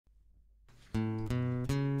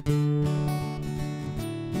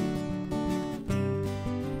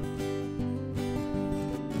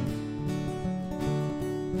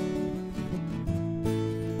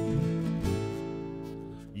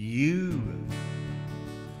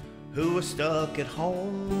who are stuck at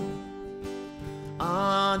home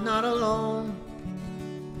are not alone,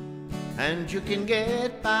 and you can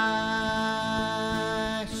get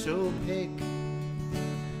by. So pick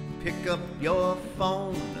up your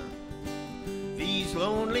phone. These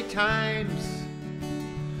lonely times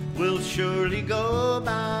will surely go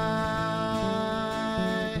by.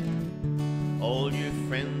 All your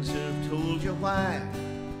friends have told you why.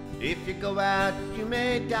 If you go out, you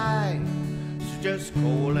may die. So just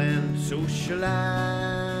call and socialize,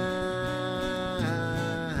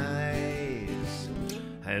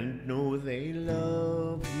 and know they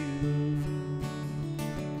love you.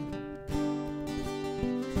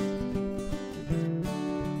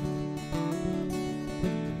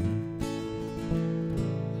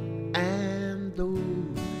 And those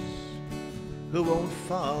who won't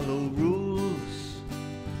follow rules,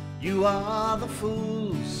 you are the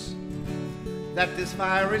fools that this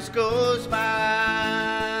virus goes by.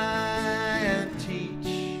 And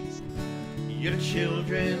teach your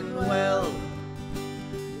children well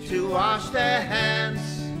to wash their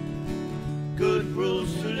hands, good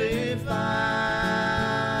rules to live by.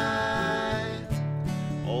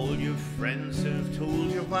 All your friends have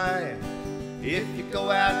told you why. If you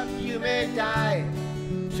go out, you may die.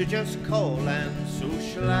 So just call and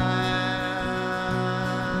socialize.